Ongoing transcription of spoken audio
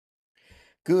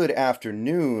Good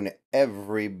afternoon,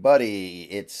 everybody.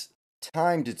 It's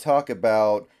time to talk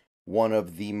about one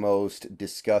of the most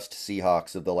discussed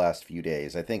Seahawks of the last few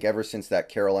days. I think ever since that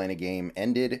Carolina game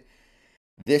ended,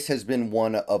 this has been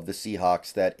one of the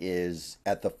Seahawks that is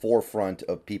at the forefront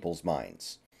of people's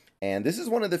minds. And this is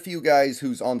one of the few guys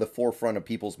who's on the forefront of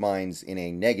people's minds in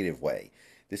a negative way.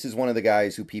 This is one of the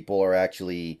guys who people are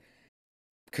actually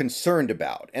concerned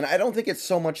about. And I don't think it's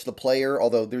so much the player,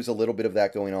 although there's a little bit of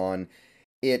that going on.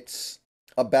 It's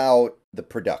about the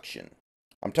production.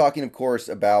 I'm talking, of course,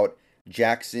 about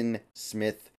Jaxon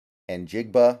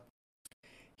Smith-Njigba.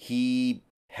 He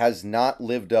has not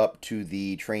lived up to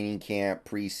the training camp,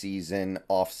 preseason,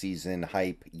 offseason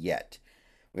hype yet.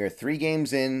 We are 3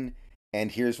 games in,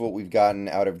 and here's what we've gotten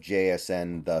out of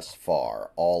JSN thus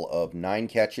far. All of 9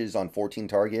 catches on 14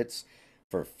 targets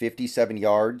for 57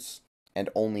 yards, and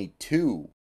only 2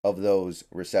 of those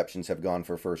receptions have gone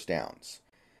for first downs.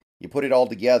 You put it all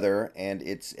together, and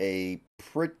it's a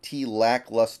pretty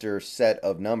lackluster set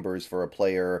of numbers for a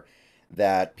player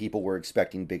that people were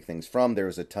expecting big things from. There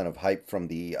was a ton of hype from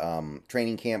the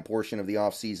training camp portion of the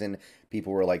offseason.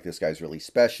 People were like, this guy's really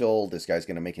special. This guy's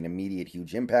going to make an immediate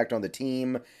huge impact on the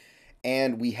team.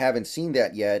 And we haven't seen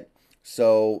that yet.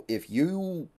 So if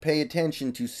you pay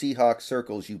attention to Seahawks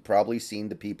circles, you've probably seen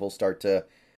the people start to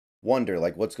wonder,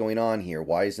 like, what's going on here?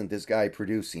 Why isn't this guy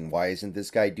producing? Why isn't this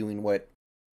guy doing what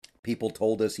people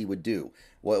told us he would do?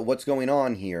 What's going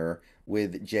on here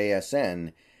with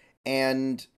JSN?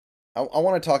 And I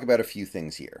want to talk about a few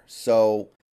things here. So,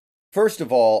 first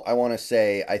of all, I want to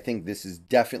say I think this is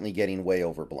definitely getting way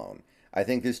overblown. I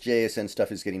think this JSN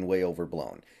stuff is getting way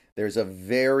overblown. There's a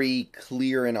very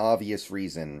clear and obvious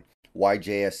reason why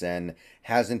JSN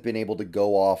hasn't been able to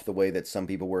go off the way that some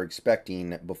people were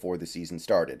expecting before the season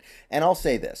started. And I'll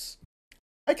say this.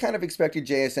 I kind of expected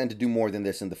JSN to do more than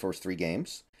this in the first 3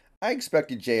 games. I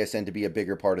expected JSN to be a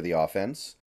bigger part of the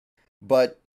offense.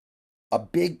 But a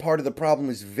big part of the problem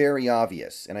is very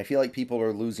obvious, and I feel like people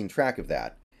are losing track of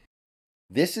that.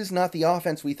 This is not the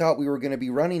offense we thought we were going to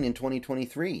be running in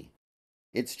 2023.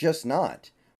 It's just not.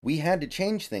 We had to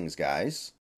change things,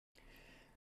 guys.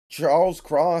 Charles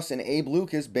Cross and Abe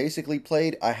Lucas basically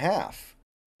played a half.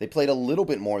 They played a little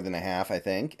bit more than a half, I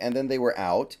think, and then they were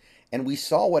out. And we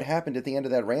saw what happened at the end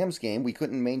of that Rams game. We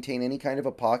couldn't maintain any kind of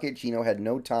a pocket. Gino had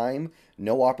no time,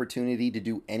 no opportunity to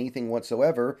do anything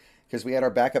whatsoever because we had our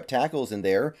backup tackles in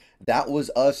there. That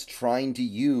was us trying to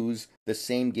use the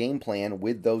same game plan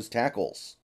with those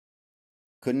tackles.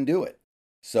 Couldn't do it.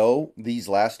 So these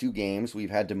last 2 games, we've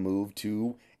had to move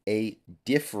to a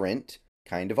different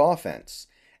kind of offense.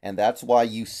 And that's why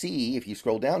you see, if you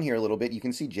scroll down here a little bit, you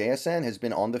can see JSN has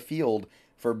been on the field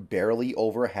for barely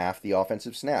over half the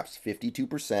offensive snaps.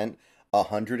 52%,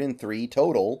 103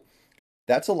 total.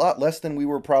 That's a lot less than we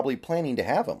were probably planning to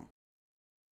have him.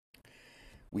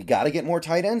 We got to get more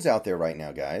tight ends out there right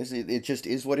now, guys. It just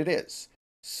is what it is.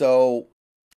 So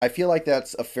I feel like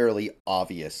that's a fairly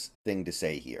obvious thing to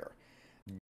say here.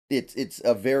 It's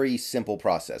a very simple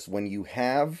process. When you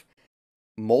have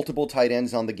multiple tight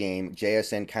ends on the game,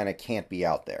 JSN kind of can't be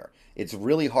out there. It's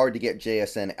really hard to get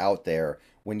JSN out there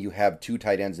when you have 2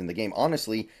 tight ends in the game.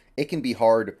 Honestly, it can be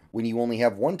hard when you only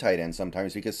have 1 tight end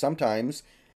sometimes, because sometimes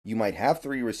you might have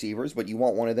 3 receivers, but you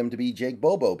want one of them to be Jake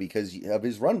Bobo because of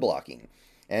his run blocking.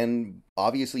 And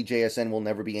obviously JSN will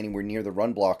never be anywhere near the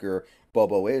run blocker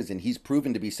Bobo is, and he's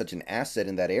proven to be such an asset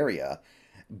in that area,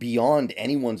 beyond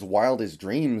anyone's wildest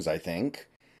dreams, I think,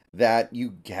 that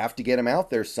you have to get him out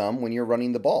there some when you're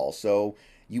running the ball. So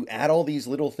you add all these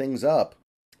little things up,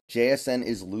 JSN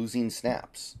is losing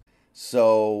snaps.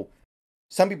 So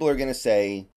some people are going to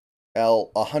say, well,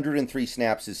 103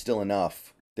 snaps is still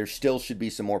enough. There still should be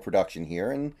some more production here.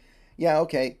 And yeah,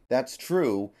 okay, that's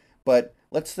true. But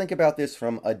let's think about this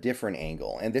from a different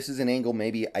angle. And this is an angle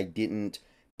maybe I didn't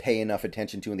pay enough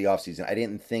attention to in the offseason. I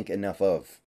didn't think enough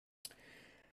of.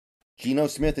 Geno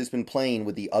Smith has been playing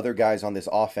with the other guys on this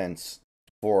offense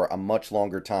for a much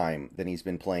longer time than he's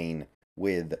been playing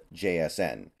with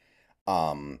JSN.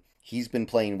 He's been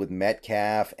playing with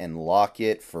Metcalf and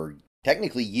Lockett for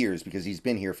technically years, because he's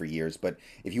been here for years. But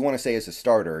if you want to say as a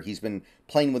starter, he's been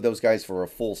playing with those guys for a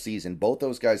full season. Both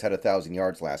those guys had 1,000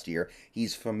 yards last year.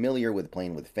 He's familiar with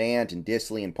playing with Fant and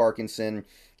Disley and Parkinson.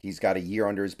 He's got a year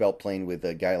under his belt playing with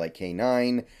a guy like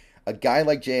K9. A guy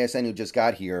like JSN who just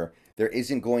got here, there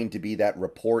isn't going to be that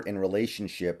rapport and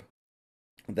relationship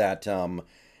that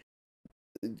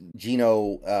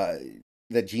Geno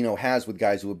has with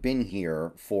guys who have been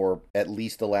here for at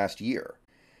least the last year.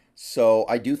 So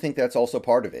I do think that's also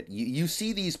part of it. You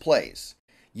see these plays.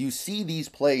 You see these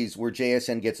plays where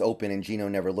JSN gets open and Geno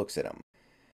never looks at him.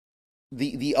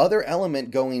 The other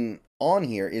element going on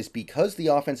here is because the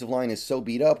offensive line is so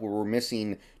beat up, where we're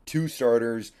missing 2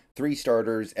 starters, 3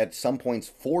 starters, at some points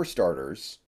 4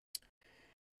 starters,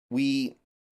 we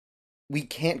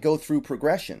can't go through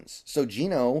progressions. So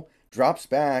Gino drops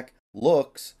back,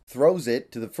 looks, throws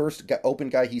it to the first open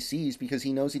guy he sees because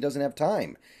he knows he doesn't have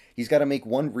time. He's got to make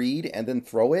one read and then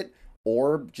throw it,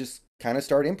 or just kind of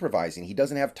start improvising. He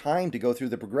doesn't have time to go through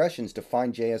the progressions to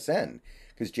find JSN,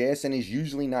 because JSN is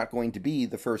usually not going to be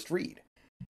the first read.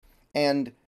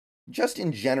 And just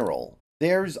in general,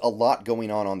 there's a lot going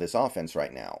on this offense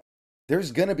right now.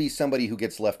 There's going to be somebody who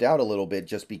gets left out a little bit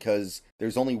just because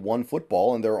there's only one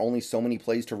football and there are only so many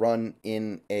plays to run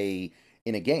in a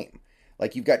game.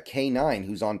 Like, you've got K9,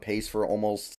 who's on pace for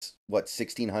almost,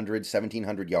 1,600,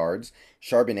 1,700 yards.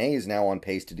 Charbonnet is now on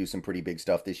pace to do some pretty big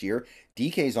stuff this year.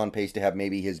 DK's on pace to have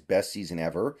maybe his best season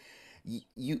ever.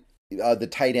 The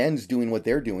tight ends doing what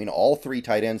they're doing. All 3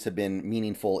 tight ends have been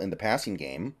meaningful in the passing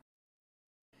game.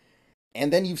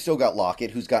 And then you've still got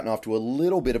Lockett, who's gotten off to a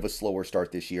little bit of a slower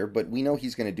start this year, but we know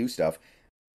he's going to do stuff.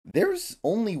 There's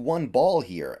only one ball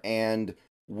here, and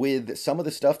with some of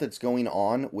the stuff that's going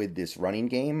on with this running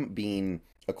game being,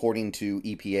 according to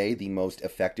EPA, the most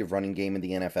effective running game in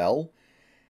the NFL,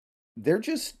 there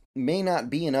just may not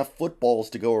be enough footballs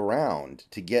to go around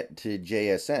to get to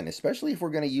JSN, especially if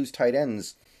we're going to use tight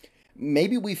ends.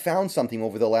 Maybe we found something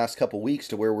over the last couple weeks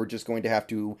to where we're just going to have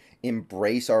to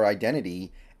embrace our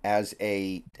identity as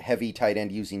a heavy tight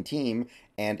end using team,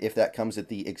 and if that comes at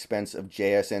the expense of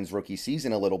JSN's rookie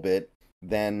season a little bit,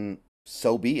 then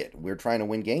so be it. We're trying to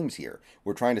win games here.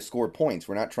 We're trying to score points.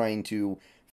 We're not trying to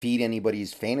feed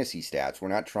anybody's fantasy stats. We're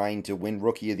not trying to win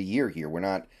rookie of the year here. We're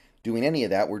not doing any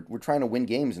of that. We're trying to win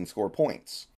games and score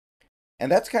points.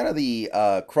 And that's kind of the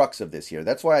crux of this here.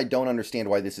 That's why I don't understand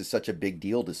why this is such a big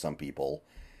deal to some people.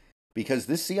 Because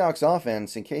this Seahawks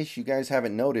offense, in case you guys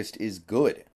haven't noticed, is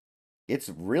good. It's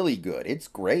really good. It's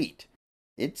great.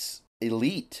 It's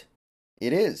elite.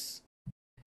 It is.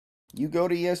 You go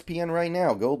to ESPN right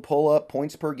now. Go pull up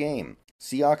points per game.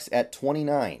 Seahawks at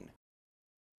 29.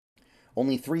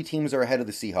 Only 3 teams are ahead of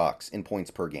the Seahawks in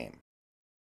points per game.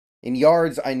 In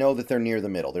yards, I know that they're near the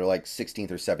middle. They're like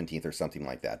 16th or 17th or something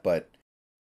like that. But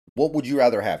what would you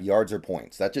rather have, yards or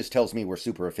points? That just tells me we're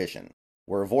super efficient.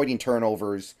 We're avoiding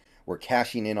turnovers. We're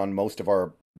cashing in on most of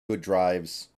our good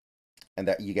drives. And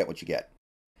that you get what you get.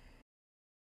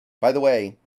 By the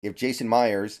way, if Jason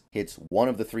Myers hits one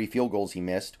of the 3 field goals he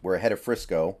missed, we're ahead of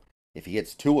Frisco. If he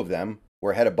hits 2 of them,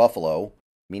 we're ahead of Buffalo,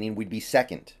 meaning we'd be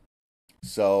second.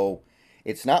 So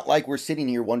it's not like we're sitting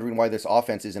here wondering why this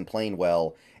offense isn't playing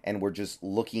well and we're just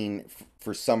looking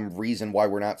for some reason why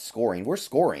we're not scoring. We're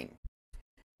scoring.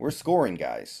 We're scoring,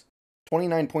 guys.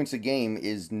 29 points a game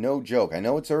is no joke. I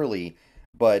know it's early,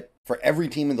 but for every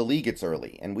team in the league, it's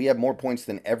early. And we have more points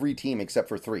than every team except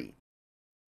for 3.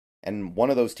 And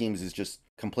one of those teams is just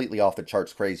completely off the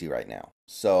charts crazy right now.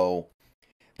 So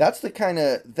that's the thing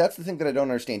that I don't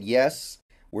understand. Yes,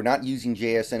 we're not using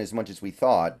JSN as much as we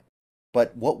thought,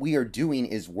 but what we are doing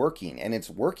is working. And it's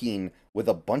working with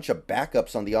a bunch of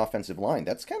backups on the offensive line.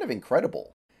 That's kind of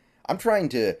incredible. I'm trying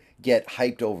to get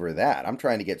hyped over that. I'm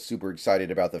trying to get super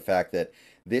excited about the fact that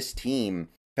this team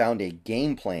found a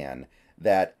game plan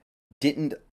that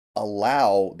didn't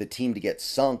allow the team to get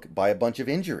sunk by a bunch of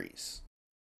injuries.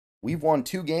 We've won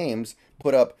 2 games,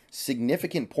 put up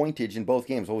significant pointage in both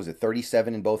games. What was it,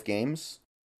 37 in both games?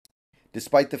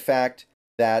 Despite the fact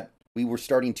that we were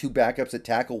starting 2 backups at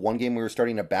tackle. One game we were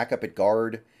starting a backup at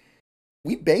guard.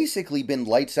 We've basically been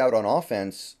lights out on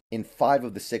offense in 5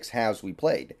 of the 6 halves we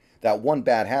played. That one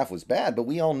bad half was bad, but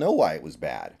we all know why it was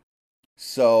bad.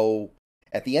 So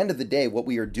at the end of the day, what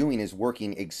we are doing is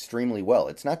working extremely well.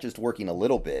 It's not just working a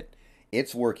little bit.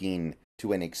 It's working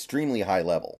to an extremely high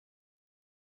level.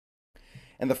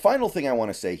 And the final thing I want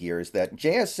to say here is that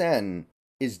JSN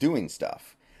is doing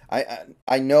stuff.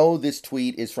 I know this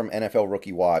tweet is from NFL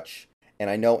Rookie Watch, and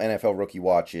I know NFL Rookie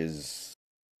Watch is,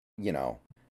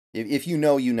 if you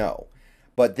know, you know.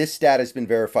 But this stat has been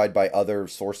verified by other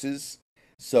sources,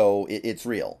 so it's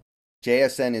real.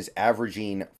 JSN is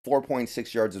averaging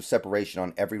 4.6 yards of separation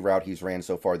on every route he's ran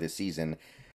so far this season,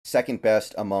 second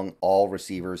best among all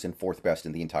receivers and 4th best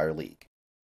in the entire league.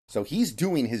 So he's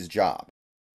doing his job.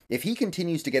 If he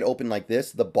continues to get open like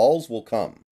this, the balls will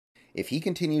come. If he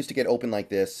continues to get open like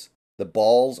this, the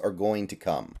balls are going to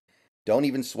come. Don't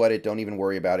even sweat it. Don't even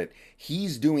worry about it.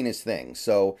 He's doing his thing.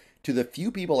 So to the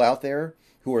few people out there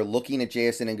who are looking at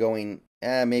JSN and going,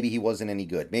 maybe he wasn't any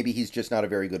good. Maybe he's just not a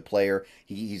very good player.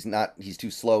 He's too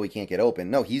slow. He can't get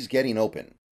open. No, he's getting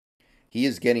open. He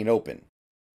is getting open.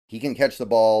 He can catch the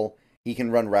ball. He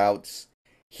can run routes.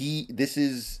 This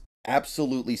is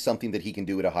absolutely something that he can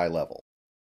do at a high level.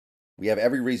 We have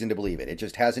every reason to believe it. It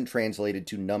just hasn't translated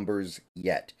to numbers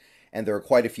yet. And there are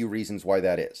quite a few reasons why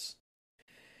that is.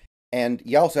 And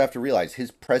you also have to realize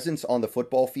his presence on the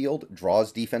football field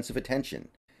draws defensive attention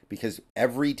because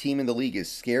every team in the league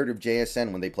is scared of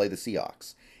JSN when they play the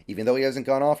Seahawks. Even though he hasn't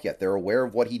gone off yet, they're aware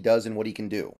of what he does and what he can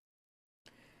do.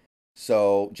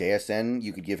 So JSN,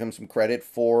 you could give him some credit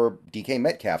for DK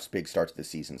Metcalf's big start to the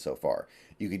season so far.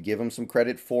 You could give him some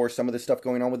credit for some of the stuff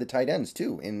going on with the tight ends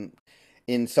too,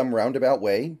 in some roundabout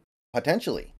way,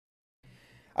 potentially.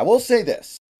 I will say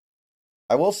this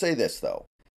though,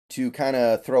 to kind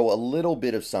of throw a little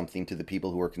bit of something to the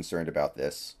people who are concerned about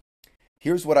this.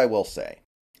 Here's what I will say,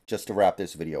 just to wrap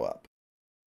this video up.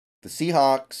 The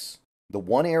Seahawks, the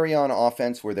one area on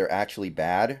offense where they're actually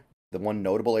bad, the one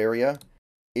notable area,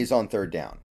 is on third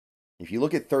down. If you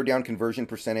look at third down conversion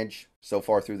percentage so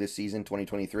far through this season,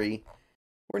 2023,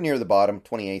 we're near the bottom,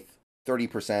 28th,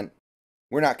 30%.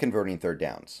 We're not converting third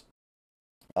downs.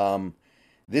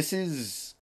 This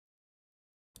is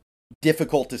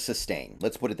difficult to sustain.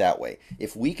 Let's put it that way.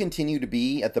 If we continue to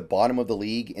be at the bottom of the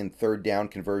league in third down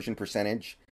conversion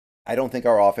percentage, I don't think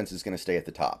our offense is going to stay at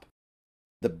the top.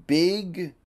 The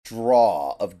big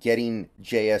draw of getting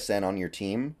JSN on your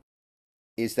team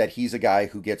is that he's a guy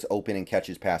who gets open and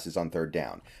catches passes on third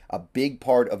down. A big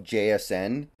part of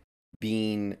JSN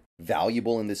being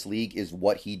valuable in this league is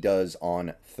what he does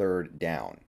on third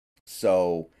down.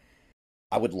 So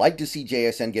I would like to see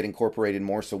JSN get incorporated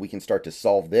more so we can start to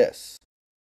solve this.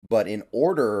 But in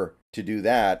order to do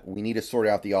that, we need to sort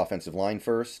out the offensive line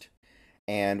first.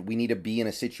 And we need to be in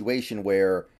a situation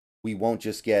where we won't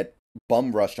just get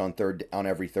bum rushed on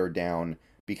every third down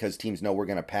because teams know we're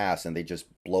going to pass and they just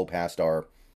blow past our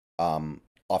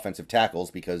offensive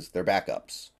tackles because they're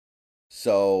backups.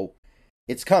 So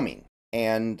it's coming.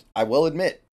 And I will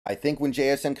admit, I think when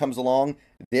JSN comes along,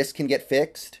 this can get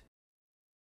fixed.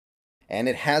 And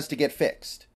it has to get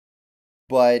fixed.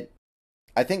 But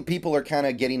I think people are kind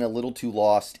of getting a little too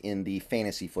lost in the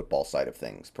fantasy football side of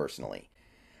things, personally.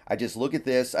 I just look at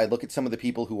this. I look at some of the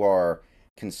people who are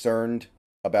concerned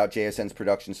about JSN's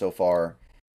production so far.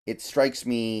 It strikes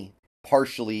me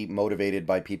partially motivated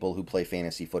by people who play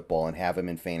fantasy football and have him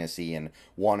in fantasy and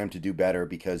want him to do better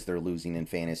because they're losing in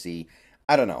fantasy.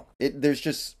 I don't know. There's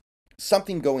just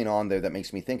something going on there that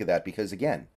makes me think of that because,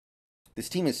 again, this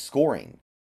team is scoring.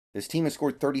 This team has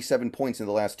scored 37 points in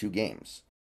the last 2 games.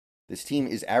 This team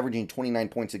is averaging 29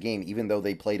 points a game even though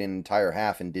they played an entire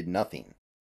half and did nothing.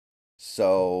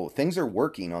 So things are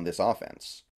working on this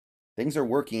offense. Things are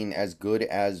working as good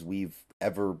as we've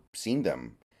ever seen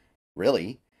them,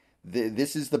 really.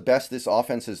 This is the best this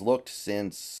offense has looked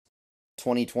since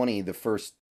 2020, the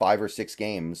first 5 or 6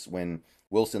 games when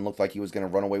Wilson looked like he was going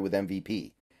to run away with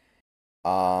MVP.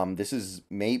 This is,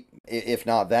 if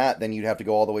not that, then you'd have to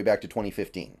go all the way back to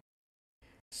 2015.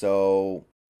 So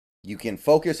you can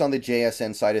focus on the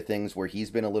JSN side of things where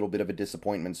he's been a little bit of a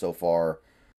disappointment so far,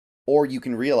 or you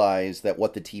can realize that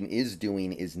what the team is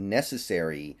doing is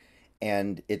necessary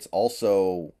and it's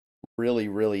also really,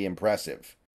 really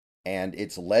impressive. And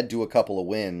it's led to a couple of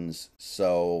wins.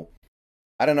 So,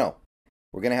 I don't know.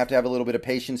 We're going to have a little bit of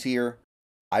patience here.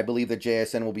 I believe that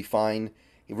JSN will be fine.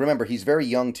 Remember, he's very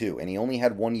young too, and he only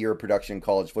had 1 year of production in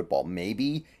college football.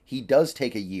 Maybe he does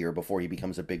take a year before he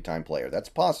becomes a big-time player. That's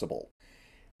possible.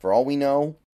 For all we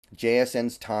know,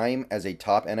 JSN's time as a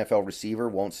top NFL receiver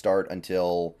won't start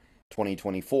until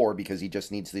 2024 because he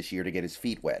just needs this year to get his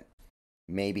feet wet.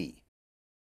 Maybe.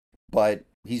 But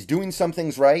he's doing some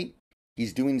things right.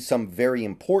 He's doing some very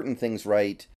important things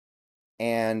right.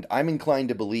 And I'm inclined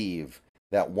to believe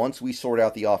that once we sort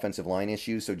out the offensive line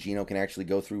issues so Geno can actually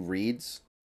go through reads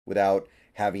without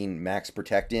having Max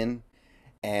protect in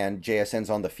and JSN's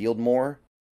on the field more,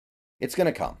 it's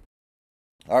going to come.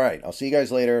 All right, I'll see you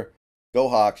guys later. Go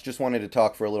Hawks. Just wanted to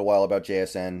talk for a little while about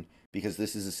JSN because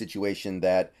this is a situation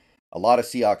that a lot of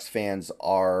Seahawks fans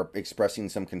are expressing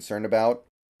some concern about.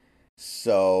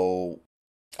 So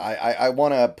I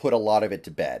want to put a lot of it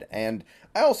to bed. And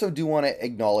I also do want to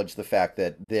acknowledge the fact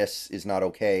that this is not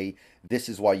okay. This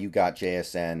is why you got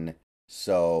JSN.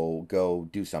 So go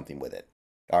do something with it.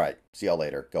 All right. See y'all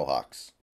later. Go Hawks.